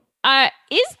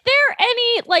Is there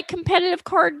any like competitive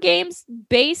card games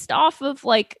based off of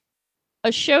like a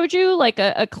shoujo, like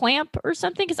a clamp or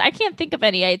something? Because I can't think of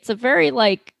any. It's a very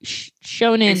like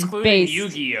shonen Excluding based.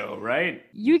 Yu-Gi-Oh, right?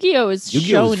 Yu-Gi-Oh is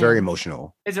Yu-Gi-Oh is very shonen.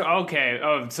 emotional. Is it okay?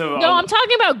 Oh, so No, I'm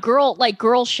talking about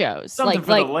girl shows. something like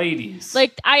for the ladies.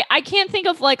 like I can't think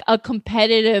of like a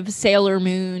competitive Sailor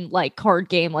Moon like card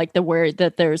game like the where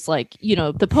that there's like, you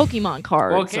know, the Pokemon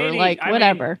cards Katie, or like I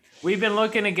whatever. mean, we've been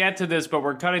looking to get to this, but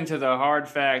we're cutting to the hard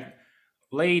fact.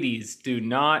 Ladies do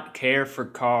not care for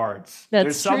cards. That's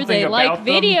There's true. something They about like them.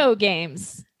 video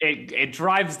games. It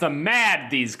drives them mad,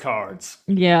 these cards.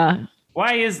 Yeah,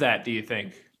 Why is that, do you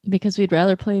think? because we'd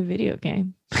rather play a video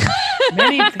game.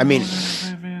 I mean,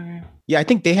 yeah, I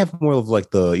think they have more of like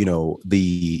the, you know,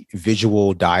 the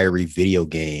visual diary video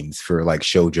games for like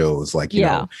shoujos, like, you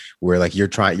know, where like you're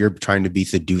trying to be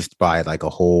seduced by like a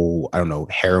whole, I don't know,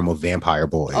 harem of vampire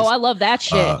boys. Oh, I love that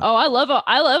shit. I love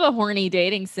a horny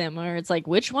dating sim where it's like,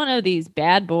 which one of these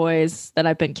bad boys that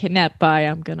I've been kidnapped by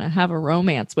I'm gonna have a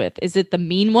romance with? Is it the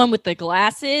mean one with the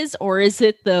glasses, or is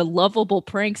it the lovable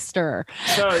prankster?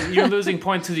 So you're losing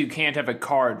points because you can't have a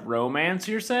card romance,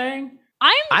 you're saying?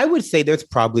 I would say there's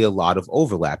probably a lot of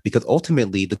overlap because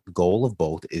ultimately the goal of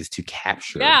both is to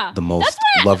capture the most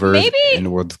lovers in the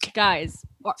world. Guys,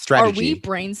 strategy. Are we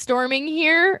brainstorming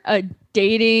here a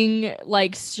dating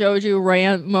like shoujo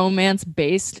romance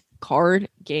based card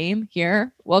game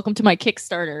here? Welcome to my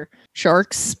Kickstarter,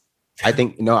 sharks. I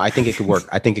think it could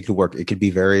work. It could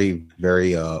be very,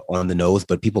 very on the nose,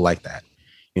 but people like that.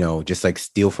 You know, just like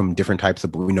steal from different types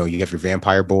of, you know, you have your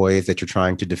vampire boys that you're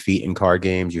trying to defeat in card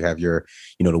games. You have your,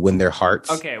 you know, to win their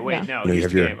hearts. Okay, wait, no, you know, you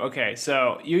have your game. Okay,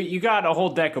 so you got a whole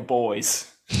deck of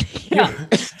boys. Yeah.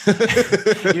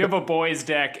 You have a boys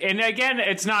deck. And again,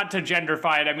 it's not to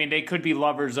genderify it. I mean, they could be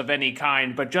lovers of any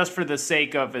kind, but just for the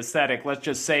sake of aesthetic, let's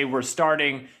just say we're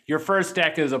starting, your first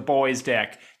deck is a boys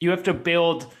deck. You have to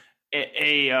build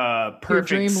a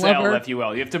perfect cell, if you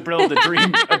will. You have to build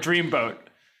a dream boat.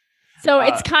 So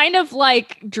it's kind of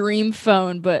like Dream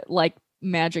Phone, but like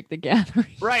Magic the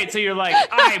Gathering. Right, so you're like,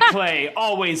 I play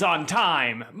always on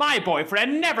time. My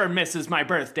boyfriend never misses my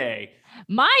birthday.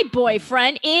 My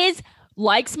boyfriend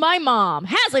likes my mom,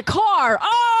 has a car.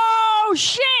 Oh,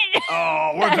 shit.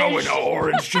 Oh, we're going to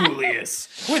Orange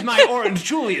Julius. With my Orange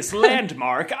Julius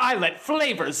landmark, I let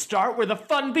flavors start where the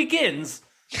fun begins.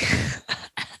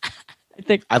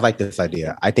 I like this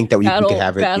idea. I think that we could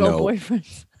have it, you know.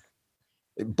 Boyfriends.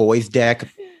 Boys deck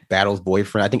battles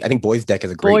boyfriend. I think Boys deck is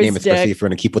a great name, especially if you're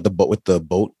going to keep with the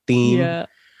boat theme. Yeah.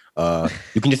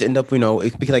 You can just end up, you know,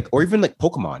 it could be like, or even like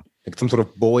Pokemon, like some sort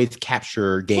of boys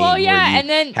capture game. Well, yeah, where you and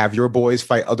then have your boys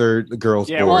fight other girls.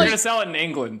 Yeah, boys. we're gonna sell it in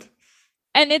England.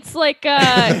 And it's like,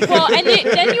 then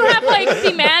you have like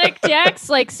thematic decks.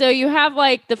 Like, so you have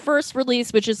like the first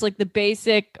release, which is like the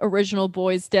basic original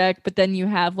boys deck, but then you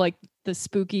have like the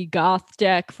spooky goth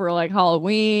deck for like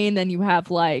Halloween. Then you have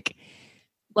like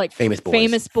famous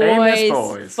boys,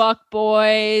 fuck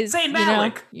boys, Saint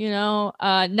Malik. You know,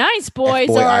 nice boys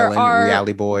F-Boy are Island,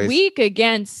 reality boys. Weak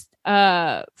against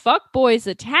fuck boys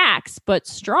attacks, but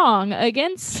strong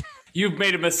against. You've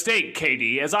made a mistake,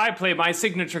 Katie, as I play my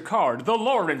signature card, the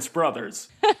Lawrence Brothers.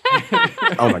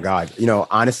 Oh my God. You know,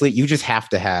 honestly, you just have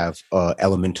to have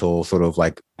elemental sort of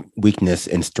like weakness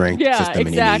and strength system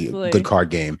in any good card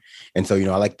game. And so, you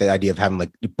know, I like the idea of having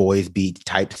like boys be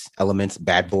types, elements,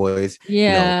 bad boys, you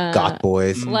know, goth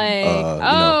boys, like,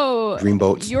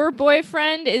 dreamboats. Your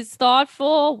boyfriend is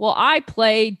thoughtful. Well,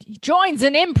 joins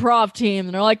an improv team.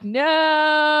 And they're like,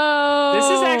 no.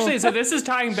 This is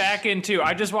tying back into,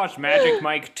 I just watched Magic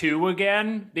Mike 2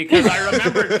 again because I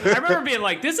remember being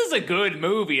like, this is a good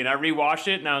movie. And I rewatched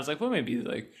it and I was like, well, maybe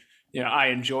like, you know, I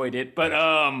enjoyed it. But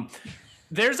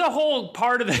there's a whole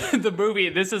part of the movie.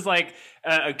 This is like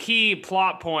a key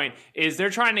plot point is they're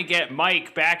trying to get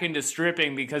Mike back into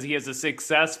stripping because he has a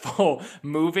successful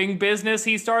moving business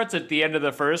he starts at the end of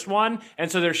the first one.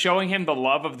 And so they're showing him the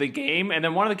love of the game. And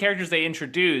then one of the characters they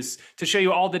introduce to show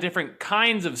you all the different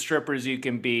kinds of strippers you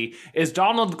can be is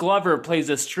Donald Glover plays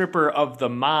a stripper of the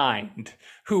mind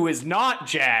who is not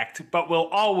jacked, but will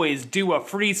always do a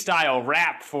freestyle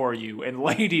rap for you. And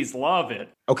ladies love it.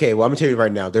 Okay, well, I'm gonna tell you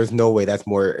right now, there's no way that's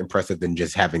more impressive than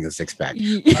just having a six pack.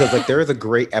 Because like there is a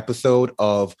great episode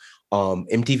of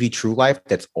MTV True Life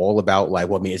that's all about like,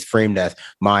 well, I mean, it's framed as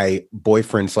my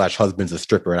boyfriend / husband's a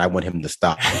stripper and I want him to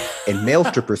stop. And male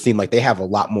strippers seem like they have a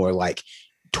lot more like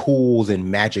tools and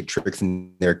magic tricks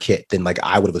in their kit than like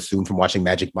I would have assumed from watching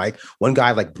Magic Mike. One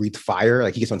guy like breathes fire,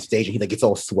 like he gets on stage and he like gets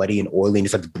all sweaty and oily and he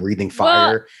starts breathing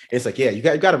fire. And it's like, yeah, you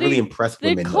got to really impress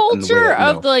women. The culture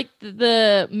of like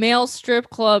the male strip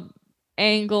club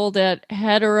angled at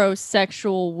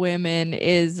heterosexual women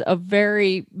is a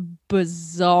very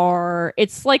bizarre.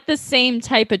 It's like the same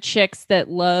type of chicks that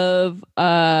love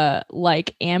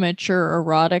like amateur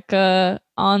erotica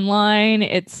online.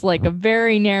 It's like a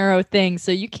very narrow thing.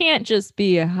 So you can't just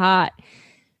be a hot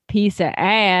piece of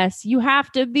ass. You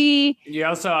have to be. You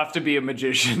also have to be a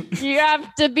magician. You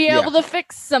have to be able to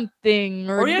fix something,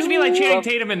 or you have to be like Channing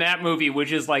Tatum in that movie,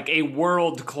 which is like a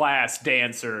world-class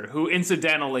dancer who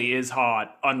incidentally is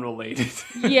hot, unrelated.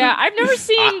 Yeah, I've never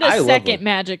seen the second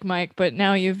Magic Mike, but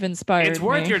now you've inspired me. It's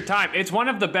worth your time. It's one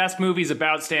of the best movies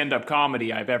about stand-up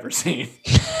comedy I've ever seen.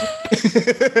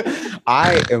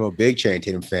 I am a big Channing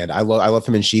Tatum fan. I love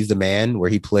him in She's the Man, where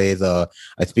he plays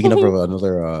speaking of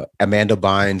another Amanda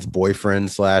Bynes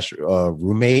boyfriend /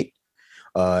 roommate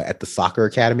at the soccer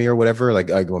academy or whatever.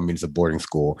 Like, I mean, it's a boarding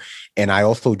school. And I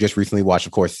also just recently watched,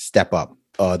 of course, Step Up,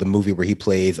 the movie where he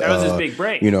plays. That was his big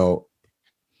break.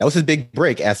 That was his big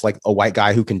break as like a white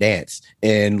guy who can dance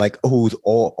and like who's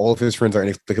all of his friends are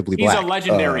inexplicably black. He's a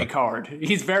legendary card.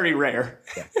 He's very rare.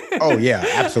 Yeah. Oh yeah,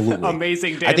 absolutely.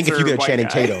 Amazing dancer. I think if you get a Channing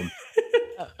Tatum.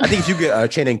 I think if you get a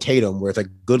Channing Tatum, where it's like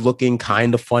good looking,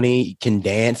 kind of funny, can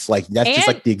dance, like that's just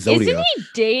like the Exodia. Isn't he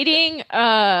dating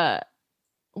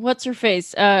what's her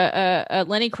face?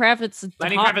 Lenny Kravitz's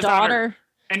daughter.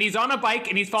 And he's on a bike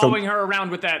and he's following her around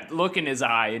with that look in his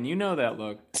eye, and you know that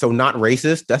look. So not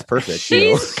racist. That's perfect.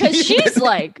 Because she's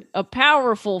like a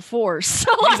powerful force.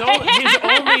 So his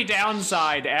only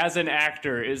downside as an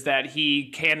actor is that he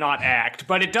cannot act,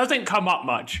 but it doesn't come up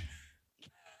much.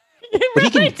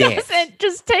 It really doesn't.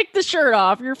 Just take the shirt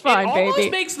off. You're fine, baby. It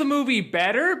almost makes the movie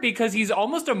better because he's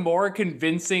almost a more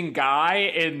convincing guy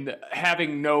in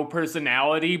having no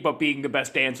personality but being the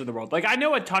best dancer in the world. Like, I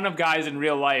know a ton of guys in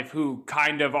real life who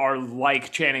kind of are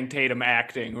like Channing Tatum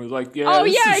acting. Who's like,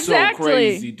 so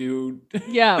crazy, dude.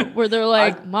 Yeah, where they're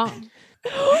like, Mom. When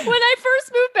I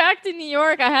first moved back to New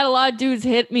York, I had a lot of dudes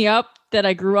hit me up that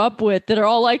I grew up with that are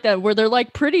all like that, where they're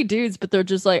like pretty dudes, but they're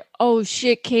just like, oh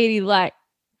shit, Katie, like,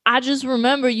 I just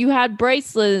remember you had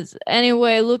bracelets.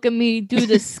 Anyway, look at me do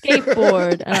the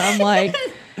skateboard. And I'm like,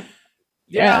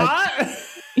 yeah.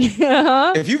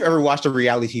 If you've ever watched a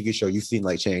reality TV show, you've seen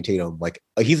like Channing Tatum. Like,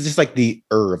 he's just like the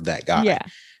of that guy. Yeah.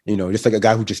 Just like a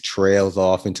guy who just trails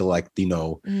off into like,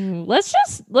 Let's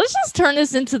just turn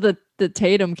this into the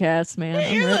Tatum cast,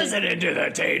 man. You're listening to the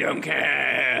Tatum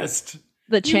cast.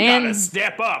 You gotta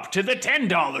step up to the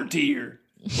 $10 tier.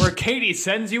 Where Katie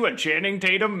sends you a Channing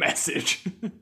Tatum message.